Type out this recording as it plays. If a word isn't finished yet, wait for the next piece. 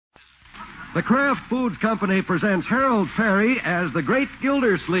The Kraft Foods Company presents Harold Perry as the Great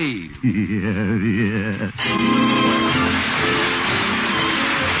Gildersleeve. Yeah.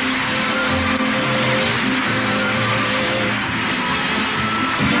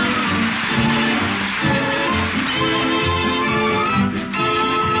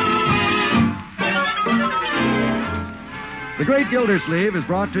 The Great Gildersleeve is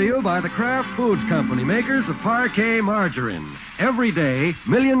brought to you by the Kraft Foods Company, makers of Parquet margarine. Every day,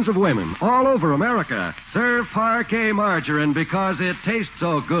 millions of women all over America serve Parquet margarine because it tastes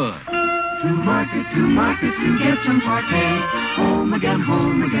so good. To market, to get some Parquet. Home again,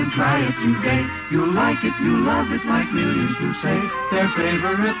 try it today. You'll like it, you'll love it, like millions who say their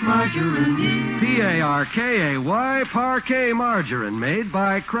favorite margarine. Parkay, Parquet margarine, made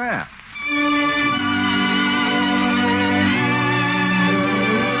by Kraft.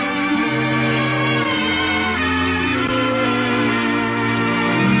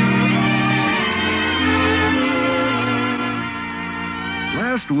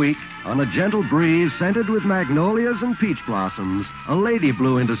 Last week, on a gentle breeze scented with magnolias and peach blossoms, a lady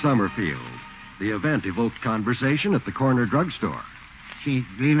blew into Summerfield. The event evoked conversation at the corner drugstore. She's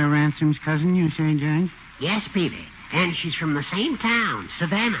Leela Ransom's cousin, you say, Judge? Yes, Peter. And she's from the same town,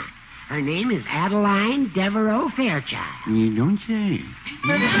 Savannah. Her name is Adeline Devereaux Fairchild. You don't say.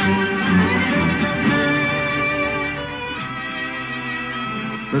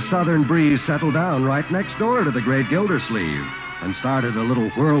 The southern breeze settled down right next door to the Great Gildersleeve and started a little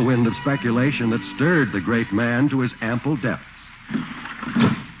whirlwind of speculation that stirred the great man to his ample depths.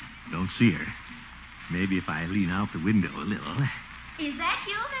 Don't see her. Maybe if I lean out the window a little. Is that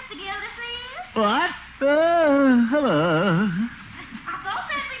you, Mr. Gildersleeve? What? Hello. I thought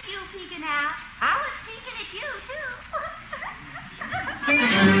that was you peeking out. I was peeking at you, too.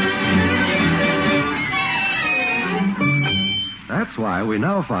 That's why we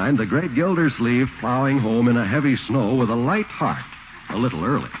now find the Great Gildersleeve plowing home in a heavy snow with a light heart, a little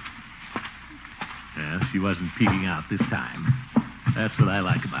early. Yeah, she wasn't peeking out this time. That's what I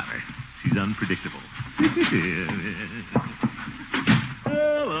like about her. She's unpredictable.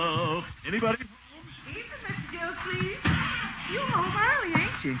 Hello. Anybody home? Evening, Mr. Gildersleeve. You're home early,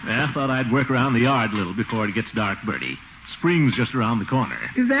 ain't you? Yeah, I thought I'd work around the yard a little before it gets dark, Birdie. Spring's just around the corner.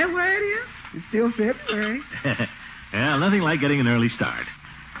 Is that where it is? It's still February. Yeah, nothing like getting an early start.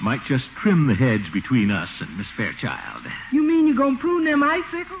 Might just trim the hedge between us and Miss Fairchild. You mean you're going to prune them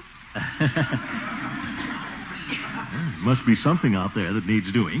icicles? Must be something out there that needs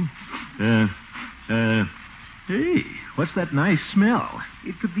doing. Hey, what's that nice smell?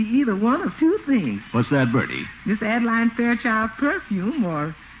 It could be either one of two things. What's that, Birdie? Miss Adeline Fairchild's perfume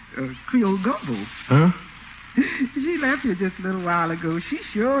or Creole gumbo. Huh? She left here just a little while ago. She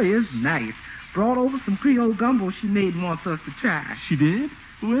sure is nice. Brought over some Creole gumbo she made and wants us to try. She did?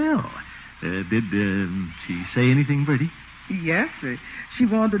 Well, did she say anything, Birdie? Yes, she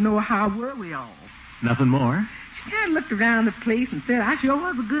wanted to know how were we all. Nothing more? She kind of looked around the place and said I sure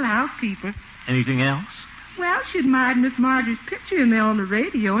was a good housekeeper. Anything else? Well, she admired Miss Marjorie's picture in there on the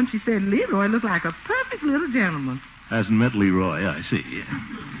radio, and she said Leroy looked like a perfect little gentleman. Hasn't met Leroy, I see.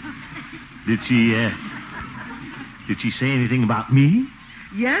 Did she say anything about me?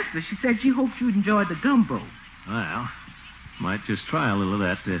 Yes, but she said she hoped you'd enjoy the gumbo. Well, might just try a little of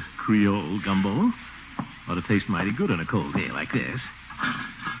that Creole gumbo. Ought to taste mighty good on a cold day like this.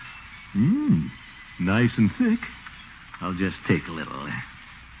 Nice and thick. I'll just take a little.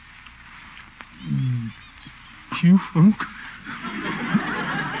 Q-funk.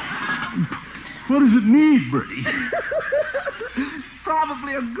 What does it need, Birdie?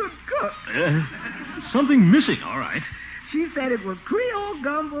 Probably a good cook. Something missing, all right. She said it was Creole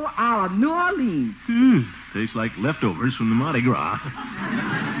gumbo a la New Orleans. Tastes like leftovers from the Mardi Gras.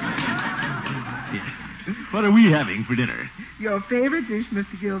 What are we having for dinner? Your favorite dish,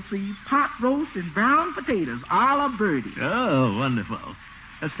 Mr. Gildersleeve, pot roast and brown potatoes, a la Birdie. Oh, wonderful.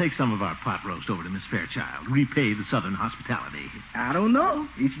 Let's take some of our pot roast over to Miss Fairchild. Repay the southern hospitality. I don't know.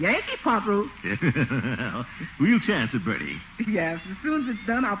 It's Yankee pot roast. Well, we'll chance it, Birdie. Yes, as soon as it's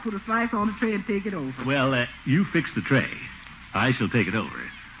done, I'll put a slice on the tray and take it over. Well, you fix the tray. I shall take it over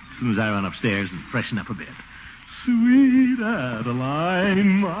as soon as I run upstairs and freshen up a bit. Sweet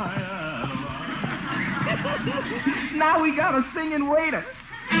Adeline, my Adeline. Now we got a singing waiter.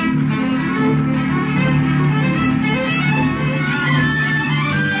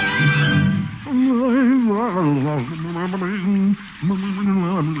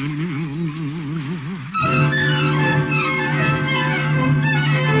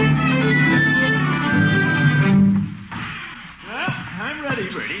 I'm ready,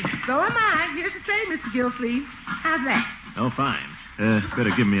 Birdie. So am I. Here's the tray, Mr. Gildersleeve. How's that? Oh, fine.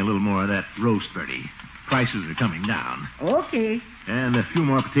 Better give me a little more of that roast, Birdie. Prices are coming down. Okay. And a few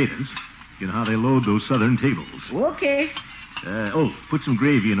more potatoes. You know how they load those southern tables. Okay. Put some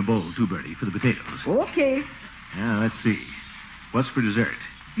gravy in a bowl, too, Birdie, for the potatoes. Okay. Now, let's see. What's for dessert?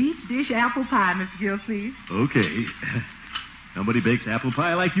 Deep dish apple pie, Mr. Gildersleeve. Okay. Nobody bakes apple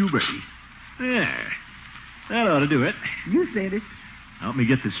pie like you, Birdie. There. That ought to do it. You said it. Help me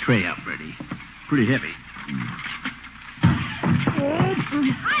get this tray up, Birdie. Pretty heavy.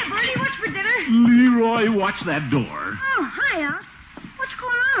 Hi, Birdie. What's for dinner? Leroy, watch that door. Oh, hiya. What's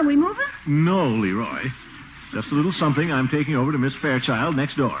going on? Are we moving? No, Leroy. Just a little something I'm taking over to Miss Fairchild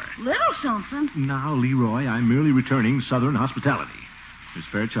next door. Little something. Now, Leroy, I'm merely returning Southern hospitality. Miss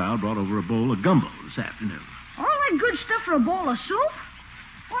Fairchild brought over a bowl of gumbo this afternoon. All that good stuff for a bowl of soup?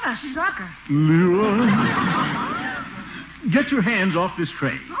 What a sucker. Leroy. Get your hands off this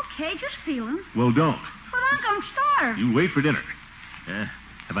tray. Okay, just feeling. Well, don't. But I'm starved. You wait for dinner.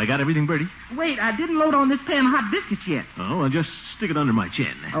 Have I got everything, Birdie? Wait, I didn't load on this pan of hot biscuits yet. Oh, well, just stick it under my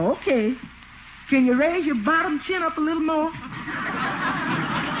chin. Okay. Can you raise your bottom chin up a little more?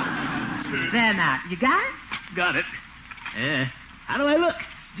 There now. You got it? Got it. How do I look?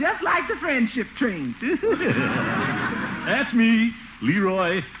 Just like the friendship train. That's me,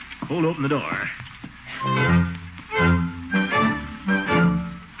 Leroy. Hold open the door.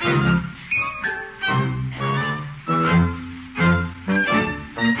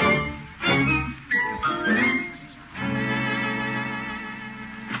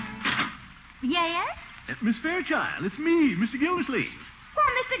 Yes? Miss Fairchild, it's me, Mr. Gildersleeve. Well,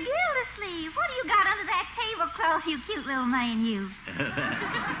 Mr. Gildersleeve, what do you got under that tablecloth, you cute little man, you?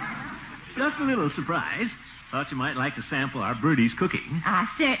 Just a little surprise. Thought you might like to sample our Birdie's cooking. I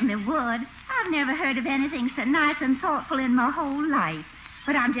certainly would. I've never heard of anything so nice and thoughtful in my whole life.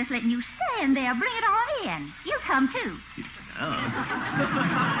 But I'm just letting you stand there. Bring it all in. You come, too. Oh.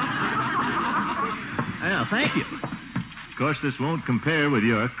 Well, thank you. Of course, this won't compare with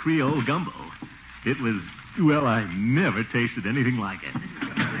your Creole gumbo. It was, well, I never tasted anything like it.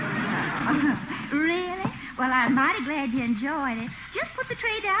 Really? Well, I'm mighty glad you enjoyed it. Just put the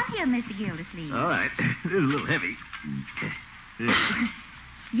tray down here, Mr. Gildersleeve. All right. It is a little heavy.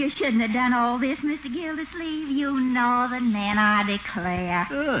 You shouldn't have done all this, Mr. Gildersleeve. You northern men, I declare.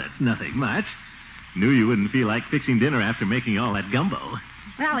 Oh, it's nothing much. Knew you wouldn't feel like fixing dinner after making all that gumbo.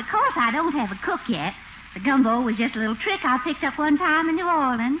 Well, of course, I don't have a cook yet. The gumbo was just a little trick I picked up one time in New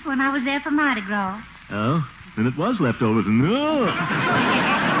Orleans when I was there for Mardi Gras. Oh? Then it was leftovers. No.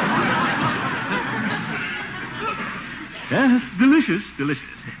 Yes, delicious, delicious.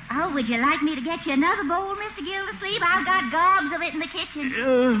 Oh, would you like me to get you another bowl, Mr. Gildersleeve? I've got gobs of it in the kitchen.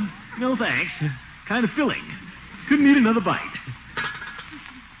 No thanks. Kind of filling. Couldn't eat another bite.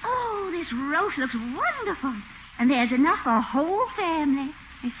 Oh, this roast looks wonderful. And there's enough for a whole family.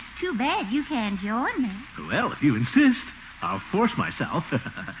 It's too bad you can't join me. Well, if you insist, I'll force myself.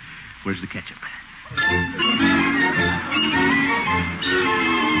 Where's the ketchup?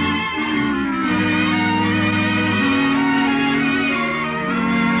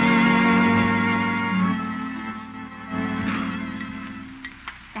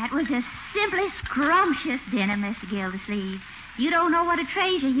 That was a simply scrumptious dinner, Mr. Gildersleeve. You don't know what a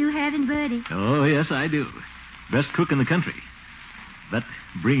treasure you have in Birdie. Oh, yes, I do. Best cook in the country. But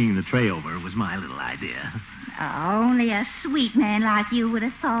bringing the tray over was my little idea. Oh, only a sweet man like you would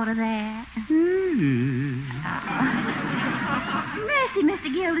have thought of that. Mercy,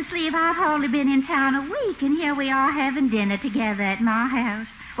 Mr. Gildersleeve, I've hardly been in town a week, and here we are having dinner together at my house.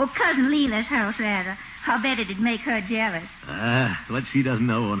 Well, Cousin Leela's house, rather. I bet it'd make her jealous. What she doesn't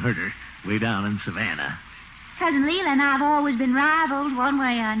know won't hurt her. Way down in Savannah. Cousin Leela and I have always been rivals one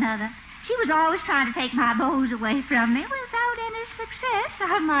way or another. She was always trying to take my bows away from me without any success,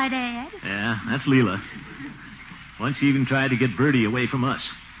 I might add. Yeah, that's Leela. Once she even tried to get Birdie away from us.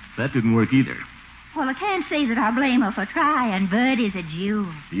 That didn't work either. Well, I can't say that I blame her for trying. Birdie's a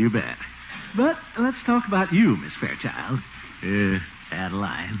jewel. You bet. But let's talk about you, Miss Fairchild.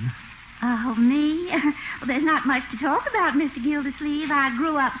 Adeline. Oh, me? Well, there's not much to talk about, Mr. Gildersleeve. I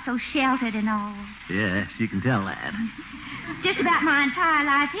grew up so sheltered and all. Yes, you can tell that. Just about my entire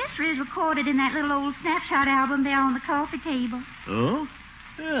life history is recorded in that little old snapshot album there on the coffee table. Oh?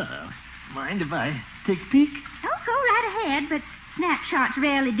 Mind if I take a peek? Oh, go right ahead, but snapshots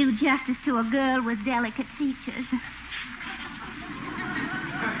rarely do justice to a girl with delicate features.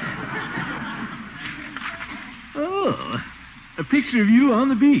 Oh, a picture of you on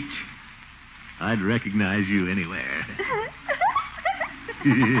the beach. I'd recognize you anywhere.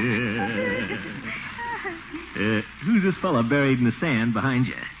 Who's this fella buried in the sand behind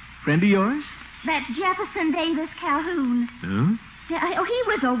you? Friend of yours? That's Jefferson Davis Calhoun. Huh? Oh, he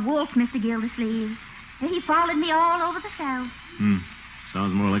was a wolf, Mr. Gildersleeve. He followed me all over the South.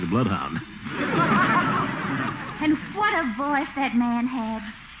 Sounds more like a bloodhound. And what a voice that man had.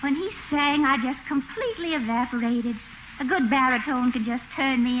 When he sang, I just completely evaporated. A good baritone could just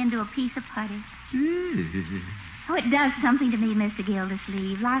turn me into a piece of putty. Oh, it does something to me, Mr.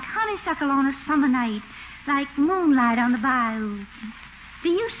 Gildersleeve, like honeysuckle on a summer night, like moonlight on the bayou. Do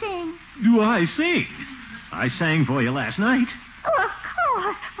you sing? Do I sing? I sang for you last night. Oh, of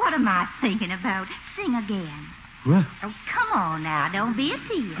course. What am I thinking about? Sing again. What? Oh, come on now. Don't be a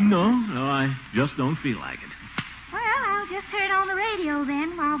tease. No, I just don't feel like it. Well, I'll just turn on the radio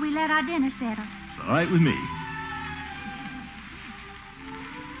then while we let our dinner settle. It's all right with me.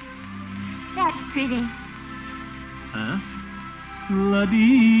 That's pretty. Huh?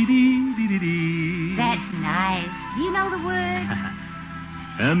 La-dee-dee-dee-dee-dee. That's nice. Do you know the words?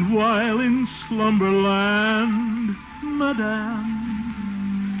 And while in slumberland, madame,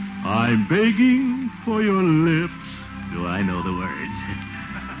 I'm begging for your lips. Do I know the words?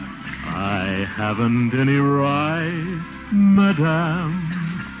 I haven't any right, madame,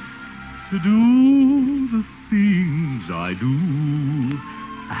 to do the things I do.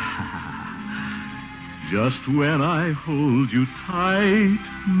 Just when I hold you tight,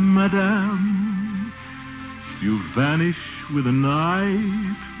 madame, you vanish with a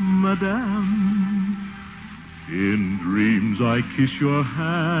night, madame. In dreams I kiss your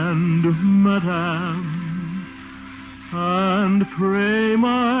hand, madame, and pray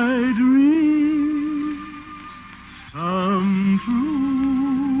my dreams come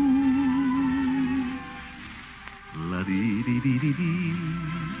true. La-dee-dee-dee-dee-dee.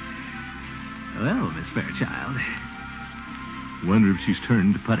 Well, Miss Fairchild, wonder if she's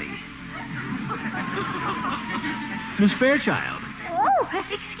turned putty. Miss Fairchild. Oh,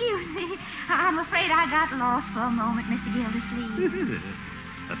 excuse me. I'm afraid I got lost for a moment, Mr. Gildersleeve.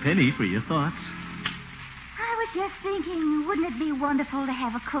 A penny for your thoughts. I was just thinking, wouldn't it be wonderful to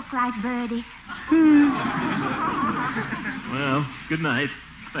have a cook like Birdie? Well, good night.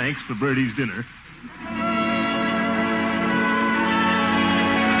 Thanks for Birdie's dinner.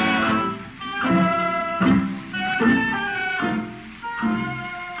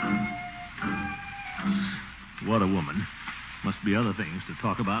 What a woman. Must be other things to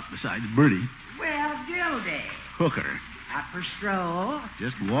talk about besides Birdie. Well, Gildy. Hooker. Out for stroll.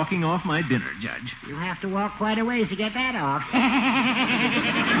 Just walking off my dinner, Judge. You'll have to walk quite a ways to get that off.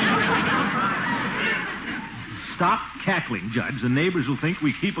 Stop cackling, Judge. The neighbors will think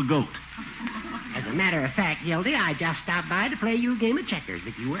we keep a goat. As a matter of fact, Gildy, I just stopped by to play you a game of checkers,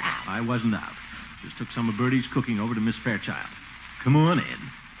 but you were out. I wasn't out. Just took some of Birdie's cooking over to Miss Fairchild. Come on in.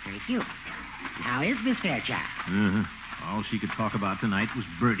 Thank you. How is Miss Fairchild? All she could talk about tonight was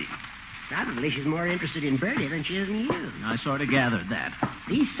Birdie. Probably she's more interested in Birdie than she is in you. I sort of gathered that.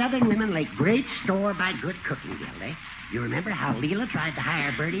 These southern women lay great store by good cooking, Gildy. You remember how Leela tried to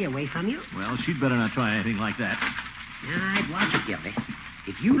hire Birdie away from you? Well, she'd better not try anything like that. I'd watch it, Gildy.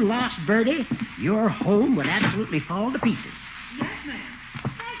 If you lost Birdie, your home would absolutely fall to pieces. Yes, ma'am.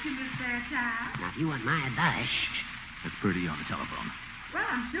 Thank you, Miss Fairchild. Now, if you want my advice... That's Birdie on the telephone. Well,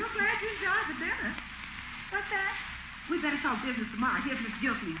 I'm sure glad you enjoyed the dinner. What's that? We better talk business tomorrow. Here's Miss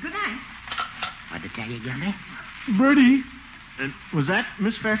Gildersleeve. Good night. What'd I tell you, Gildy? Birdie! Was that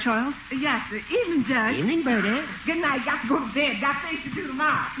Miss Fairchild? Yes, evening, Judge. Evening, Birdie. Good night. Got to go to bed. Got things to do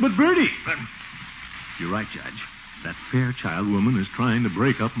tomorrow. But Birdie! You're right, Judge. That Fairchild woman is trying to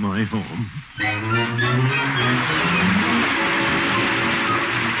break up my home.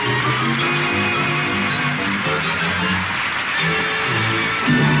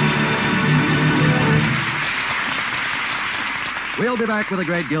 We'll be back with the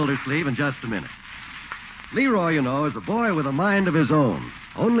great Gildersleeve in just a minute. Leroy, you know, is a boy with a mind of his own.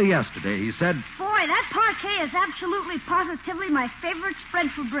 Only yesterday he said, Boy, that parquet is absolutely positively my favorite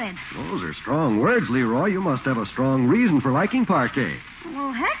spread for bread. those are strong words, Leroy. You must have a strong reason for liking parquet.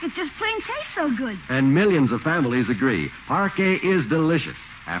 Well, heck, it just plain tastes so good. And millions of families agree. Parquet is delicious.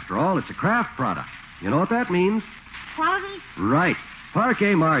 After all, it's a craft product. You know what that means? Quality? Right.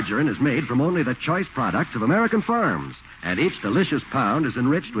 Parquet margarine is made from only the choice products of American farms. And each delicious pound is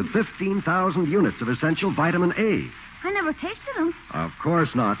enriched with 15,000 units of essential vitamin A. I never tasted them. Of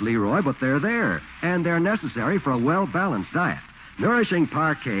course not, Leroy, but they're there. And they're necessary for a well-balanced diet. Nourishing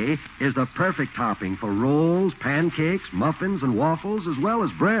parquet is the perfect topping for rolls, pancakes, muffins, and waffles, as well as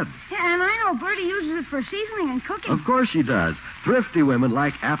bread. Yeah, and I know Birdie uses it for seasoning and cooking. Of course she does. Thrifty women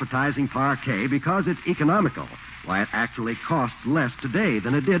like appetizing parquet because it's economical. Why, it actually costs less today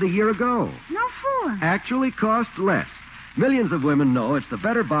than it did a year ago. No fool. Actually costs less. Millions of women know it's the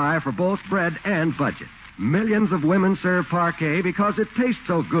better buy for both bread and budget. Millions of women serve Parquet because it tastes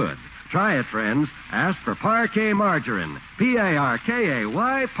so good. Try it, friends. Ask for Parquet margarine.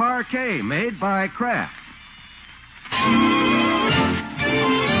 Parkay, Parquet, made by Kraft.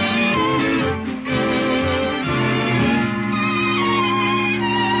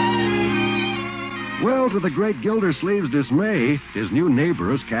 Well, to the great Gildersleeve's dismay, his new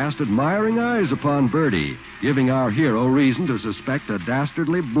neighbor has cast admiring eyes upon Birdie, giving our hero reason to suspect a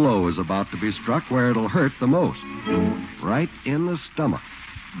dastardly blow is about to be struck where it'll hurt the most. Right in the stomach.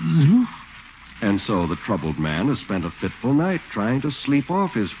 And so the troubled man has spent a fitful night trying to sleep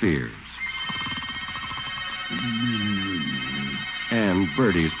off his fears. And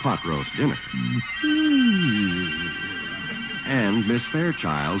Birdie's pot roast dinner. And Miss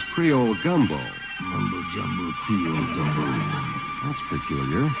Fairchild's Creole gumbo. Mumbo jumbo, Creole gumbo. That's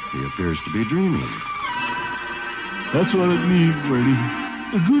peculiar. He appears to be dreaming. That's what it means, Birdie.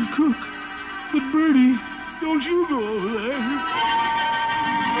 A good cook. But, Birdie, don't you go over there.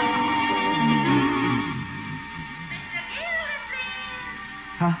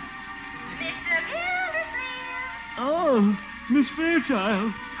 Huh? Mr. Gildersleeve. Oh, Miss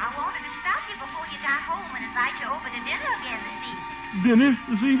Fairchild. I wanted to stop you before you got home and invite you over to dinner again this evening. Dinner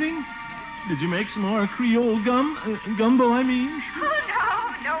this evening? Did you make some more Creole gumbo, I mean?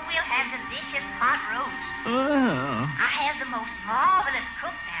 Oh, no, we'll have delicious pot roast. Oh. I have the most marvelous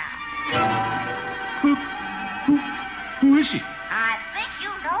cook now. Who is she? I think you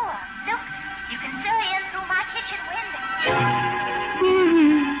know her. Look, you can see her in through my kitchen window.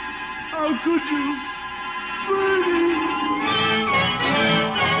 Birdie, how could you? Birdie!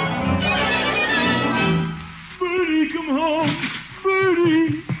 Birdie, come home.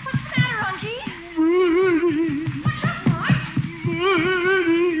 Birdie! What's the matter, Unky? Birdie! What's up, Mark?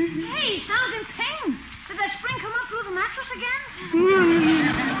 Birdie! Hey, he sounds in pain. Did that spring come up through the mattress again?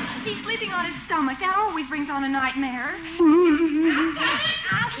 Birdie! He's sleeping on his stomach. That always brings on a nightmare. Birdie!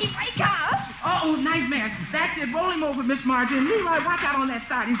 Unky, wake up. Oh, nightmare. That's it. Roll him over, Miss Marjorie. Leroy, watch out on that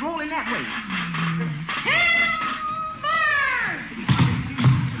side. He's rolling that way.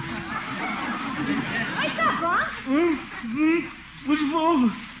 Wake up, Ron. What's the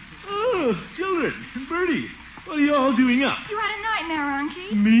fault? Oh, children and Birdie, what are you all doing up? You had a nightmare,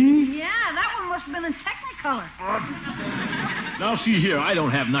 Unky. Me? Yeah, that one must have been in Technicolor. Now, see here, I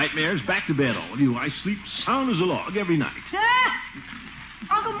don't have nightmares. Back to bed, all of you. I sleep sound as a log every night.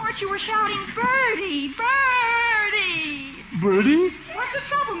 Uncle Mort, you were shouting, Birdie, Birdie. Birdie? What's the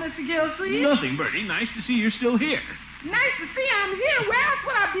trouble, Mr. Gildersleeve? Nothing, Birdie. Nice to see you're still here. Nice to see I'm here. Where else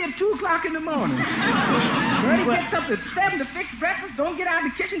would I be at 2 o'clock in the morning? Birdie gets up at 7 to fix breakfast, don't get out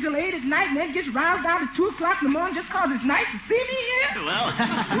of the kitchen till 8 at night, and then gets roused out at 2 o'clock in the morning just 'cause it's nice to see me here? Well,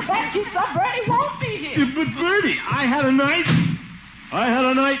 If that keeps up, Birdie won't be here. but Birdie, I had a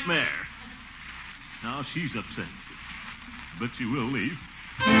nightmare. Now she's upset. But she will leave.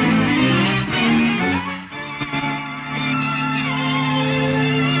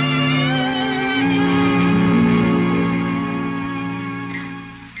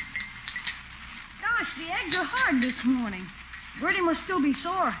 This morning. Birdie must still be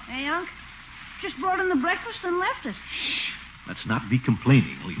sore, eh, Unc? Just brought in the breakfast and left us. Shh. Let's not be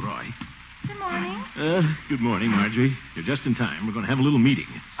complaining, Leroy. Good morning. Good morning, Marjorie. You're just in time. We're going to have a little meeting.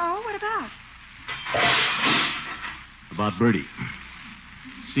 Oh, what about? About Birdie.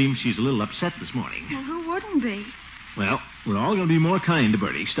 Seems she's a little upset this morning. Well, who wouldn't be? Well, we're all going to be more kind to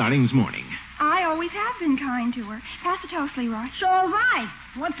Birdie starting this morning. I always have been kind to her. Pass the toast, Leroy. So have I.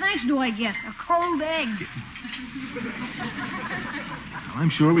 What thanks do I get? A cold egg. Well, I'm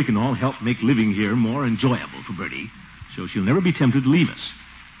sure we can all help make living here more enjoyable for Birdie, so she'll never be tempted to leave us.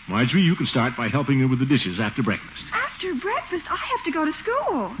 Marjorie, you can start by helping her with the dishes after breakfast. After breakfast? I have to go to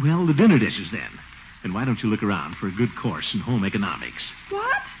school. Well, the dinner dishes, then. And why don't you look around for a good course in home economics?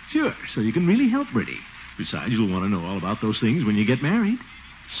 What? Sure, so you can really help Birdie. Besides, you'll want to know all about those things when you get married.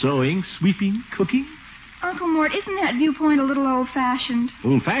 Sewing, sweeping, cooking. Uncle Mort, isn't that viewpoint a little old-fashioned?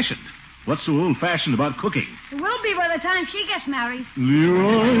 Old-fashioned? What's so old-fashioned about cooking? It will be by the time she gets married.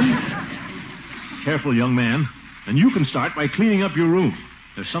 Leroy! Careful, young man. And you can start by cleaning up your room.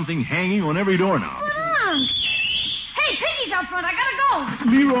 There's something hanging on every doorknob. What on? Hey, Piggy's out front. I gotta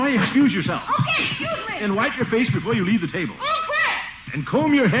go. Leroy, excuse yourself. Okay, excuse me. And wipe your face before you leave the table. Okay. And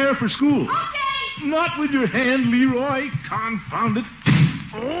comb your hair for school. Okay. Not with your hand, Leroy. Confound it.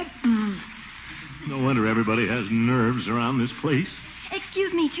 Oh. No wonder everybody has nerves around this place.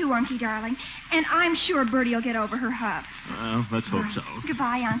 Excuse me, too, Unky, darling. And I'm sure Birdie will get over her huff. Well, let's hope so.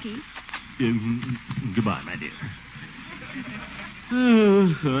 Goodbye, Unky. Goodbye, my dear.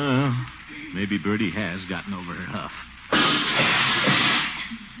 Maybe Birdie has gotten over her huff.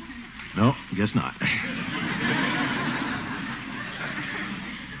 No, guess not.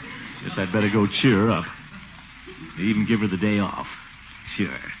 Guess I'd better go cheer her up. Maybe even give her the day off.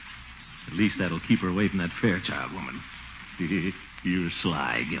 Sure. At least that'll keep her away from that Fairchild woman. You're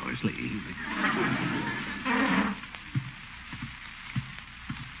sly, Gildersleeve.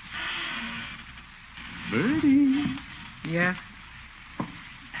 Birdie. Yes?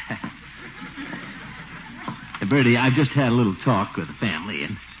 Birdie, I've just had a little talk with the family,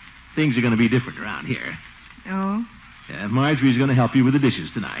 and things are going to be different around here. Oh? Marjorie's going to help you with the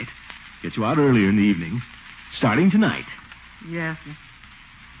dishes tonight. Get you out earlier in the evening, starting tonight. Yes.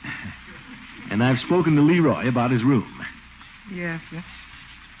 And I've spoken to Leroy about his room. Yes.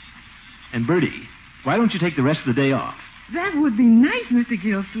 And Birdie, why don't you take the rest of the day off? That would be nice, Mr.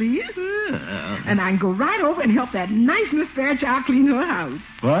 Gildersleeve. And I can go right over and help that nice Miss Fairchild clean her house.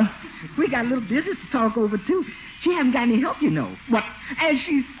 What? We got a little business to talk over, too. She hasn't got any help, you know. What? And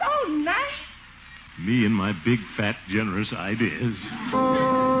she's so nice. Me and my big, fat, generous ideas.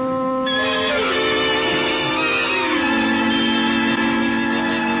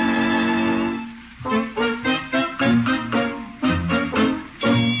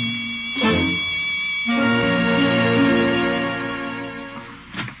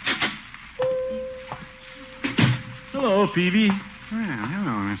 Hello, Peavy. Well,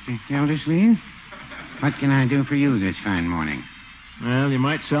 hello, Mr. Gildersleeve. What can I do for you this fine morning? Well, you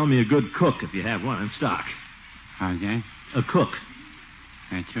might sell me a good cook if you have one in stock. How's that? A cook.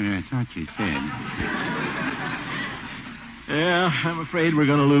 That's what I thought you said. Yeah, I'm afraid we're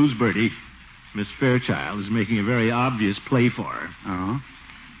going to lose Birdie. Miss Fairchild is making a very obvious play for her. Oh?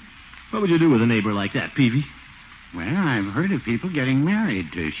 What would you do with a neighbor like that, Peavy? Well, I've heard of people getting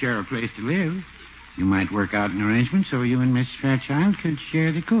married to share a place to live. You might work out an arrangement so you and Miss Fairchild could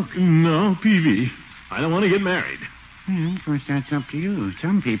share the cook. No, Peavy. I don't want to get married. Well, of course, that's up to you.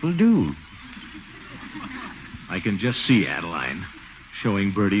 Some people do. I can just see Adeline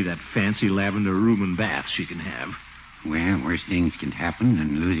showing Birdie that fancy lavender room and bath she can have. Well, worse things can happen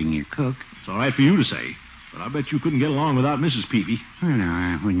than losing your cook. It's all right for you to say, but I bet you couldn't get along without Mrs. Peavy. Well, no,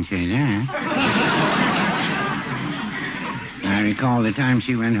 I wouldn't say that. I recall the time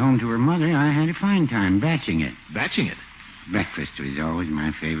she went home to her mother, I had a fine time batching it. Batching it? Breakfast was always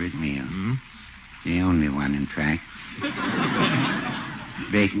my favorite meal. Hmm? The only one, in fact.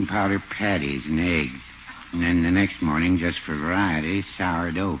 Baking powder patties and eggs. And then the next morning, just for variety,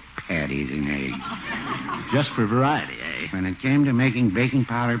 sourdough patties and eggs. Just for variety, eh? When it came to making baking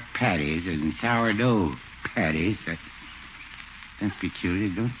powder patties and sourdough patties, that's peculiar.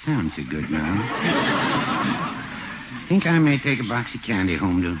 It don't sound so good now. I think I may take a box of candy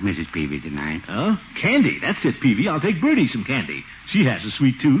home to Mrs. Peavy tonight. Oh, candy. That's it, Peavy. I'll take Birdie some candy. She has a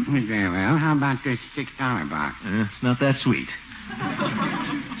sweet tooth. Very well. How about this $6 box? It's not that sweet.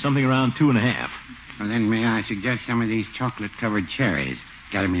 Something around 2.5. Well, then may I suggest some of these chocolate-covered cherries?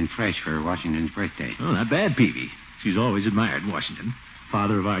 Got 'em in fresh for Washington's birthday. Oh, not bad, Peavy. She's always admired Washington,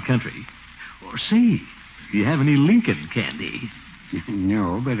 father of our country. Or say, do you have any Lincoln candy?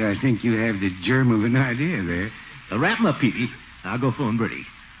 No, but I think you have the germ of an idea there. Wrap 'em up, Peavy. I'll go phone Birdie.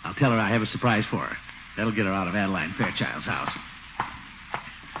 I'll tell her I have a surprise for her. That'll get her out of Adeline Fairchild's house.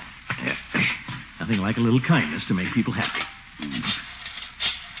 Nothing like a little kindness to make people happy. Just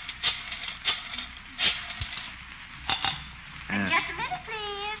a minute,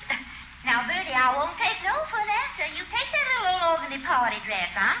 please. Now, Birdie, I won't take no for that, so you take that little old organdy party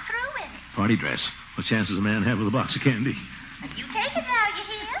dress. I'm through with it. Party dress? What chance does a man have with a box of candy? You take it now, you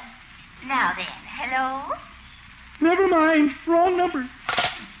hear? Now then, hello? Never mind. Wrong number.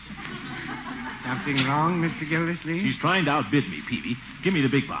 Something wrong, Mr. Gildersleeve? She's trying to outbid me, Peavy. Give me the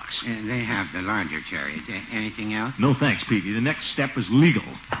big box. They have the larger cherries. Anything else? No thanks, Peavy. The next step is legal.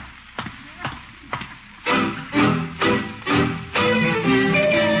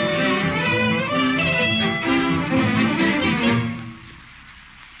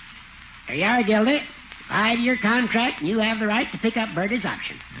 There you are, Gildy. 5-year contract, and you have the right to pick up Birdie's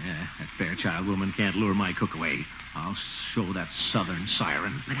option. Yeah, that Fairchild woman can't lure my cook away. I'll show that southern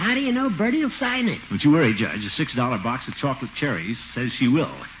siren. But how do you know Birdie will sign it? Don't you worry, Judge. A $6 box of chocolate cherries says she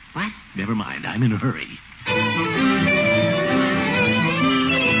will. What? Never mind. I'm in a hurry.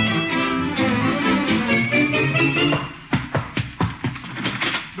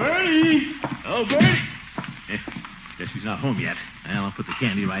 Birdie! Oh, Birdie! Guess she's not home yet. Well, I'll put the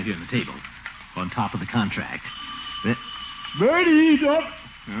candy right here on the table, on top of the contract. Birdie, don't...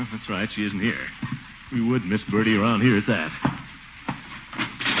 Oh, that's right. She isn't here. We would miss Birdie around here at that.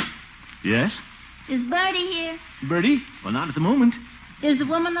 Yes? Is Birdie here? Birdie? Well, not at the moment. Is the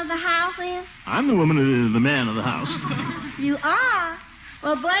woman of the house in? I'm the woman, the man of the house. You are?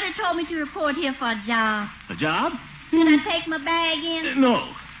 Well, Birdie told me to report here for a job. A job? Can I take my bag in?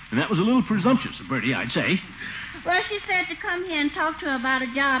 No. And that was a little presumptuous of Birdie, I'd say. Well, she said to come here and talk to her about a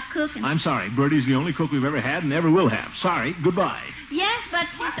job cooking. I'm sorry. Birdie's the only cook we've ever had and ever will have. Sorry. Goodbye. Yes, but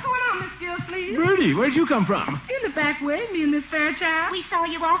What's going on, Miss Gildersleeve? Birdie, where'd you come from? In the back way, me and Miss Fairchild. We saw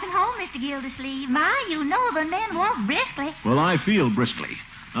you walking home, Mr. Gildersleeve. My, you northern men walk briskly. Well, I feel briskly.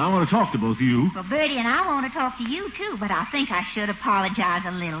 I want to talk to both of you. Well, Birdie and I want to talk to you, too, but I think I should apologize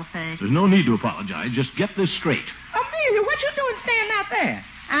a little first. There's no need to apologize. Just get this straight. Amelia, what you doing standing out there?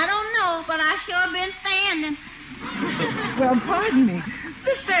 I don't know, but I sure been standing. Well, pardon me.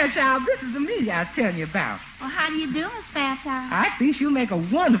 Miss Fairchild, this is Amelia I was telling you about. Well, how do you do, Miss Fairchild? I think she'll make a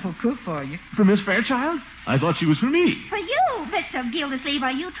wonderful cook for you. For Miss Fairchild? I thought she was for me. For you, Mr. Gildersleeve,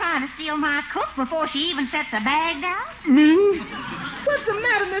 are you trying to steal my cook before she even sets the bag down? Me? What's the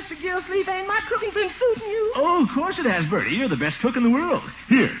matter, Mr. Gildersleeve? Ain't my cooking been suiting you? Oh, of course it has, Birdie. You're the best cook in the world.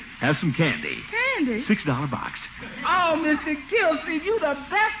 Here, have some candy. Candy? $6 box. Oh, Mr. Gildersleeve, you the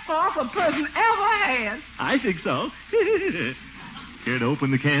best boss a person ever had. I think so. Care to open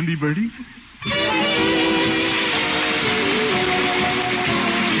the candy, Birdie?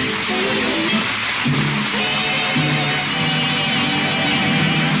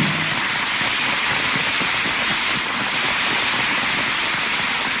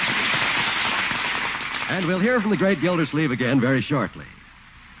 And we'll hear from the great Gildersleeve again very shortly.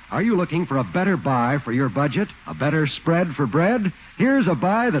 Are you looking for a better buy for your budget? A better spread for bread? Here's a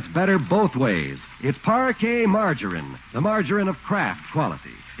buy that's better both ways. It's Parquet margarine, the margarine of Kraft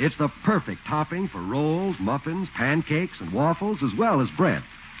quality. It's the perfect topping for rolls, muffins, pancakes, and waffles, as well as bread.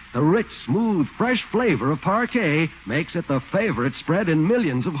 The rich, smooth, fresh flavor of Parquet makes it the favorite spread in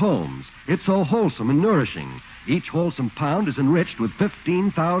millions of homes. It's so wholesome and nourishing. Each wholesome pound is enriched with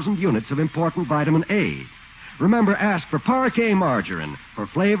 15,000 units of important vitamin A. Remember, ask for Parquet margarine for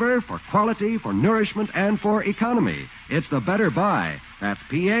flavor, for quality, for nourishment, and for economy. It's the better buy. That's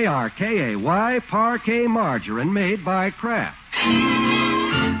Parkay, Parquet margarine made by Kraft.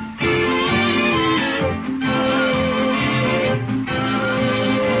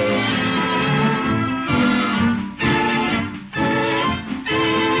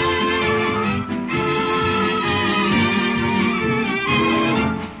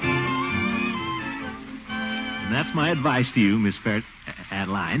 That's my advice to you, Miss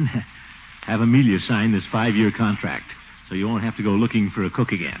Adeline. Have Amelia sign this 5-year contract so you won't have to go looking for a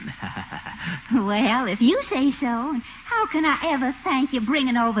cook again. Well, if you say so, how can I ever thank you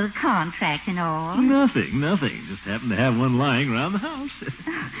bringing over the contract and all? Nothing. Just happen to have one lying around the house.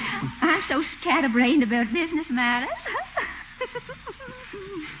 I'm so scatterbrained about business matters.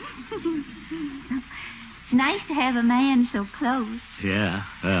 It's nice to have a man so close. Yeah,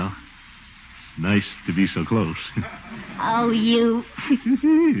 well, nice to be so close. Oh, you.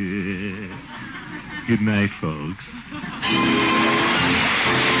 Good night, folks.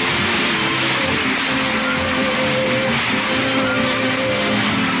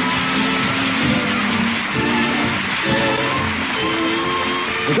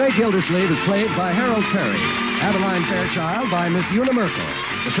 The Great Gildersleeve is played by Harold Perry. Adeline Fairchild by Miss Una Merkel.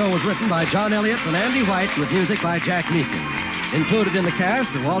 The show was written by John Elliott and Andy White with music by Jack Meakin. Included in the cast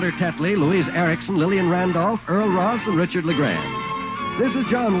are Walter Tetley, Louise Erickson, Lillian Randolph, Earl Ross, and Richard LeGrand. This is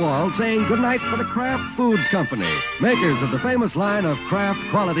John Wald saying goodnight for the Kraft Foods Company, makers of the famous line of Kraft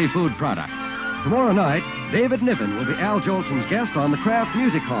quality food products. Tomorrow night, David Niven will be Al Jolson's guest on the Kraft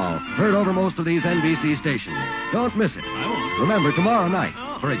Music Hall, heard over most of these NBC stations. Don't miss it. I won't. Remember, tomorrow night,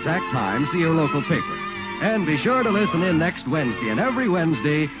 for exact time, see your local paper. And be sure to listen in next Wednesday and every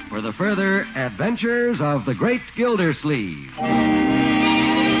Wednesday for the further adventures of the Great Gildersleeve.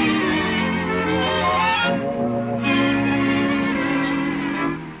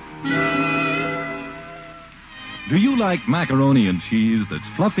 Do you like macaroni and cheese that's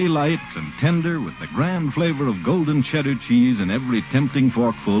fluffy light and tender with the grand flavor of golden cheddar cheese in every tempting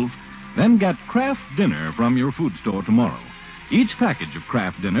forkful? Then get Kraft Dinner from your food store tomorrow. Each package of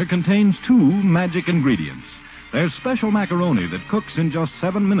Kraft Dinner contains 2 magic ingredients. There's special macaroni that cooks in just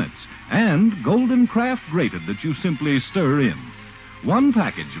 7 minutes, and golden Kraft grated that you simply stir in. 1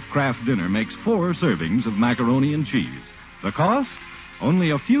 package of Kraft Dinner makes 4 servings of macaroni and cheese. The cost? Only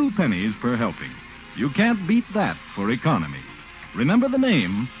a few pennies per helping. You can't beat that for economy. Remember the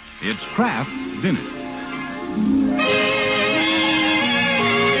name. It's Kraft Dinner.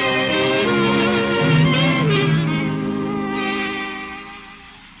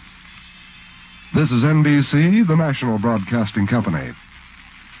 This is NBC, the national broadcasting company.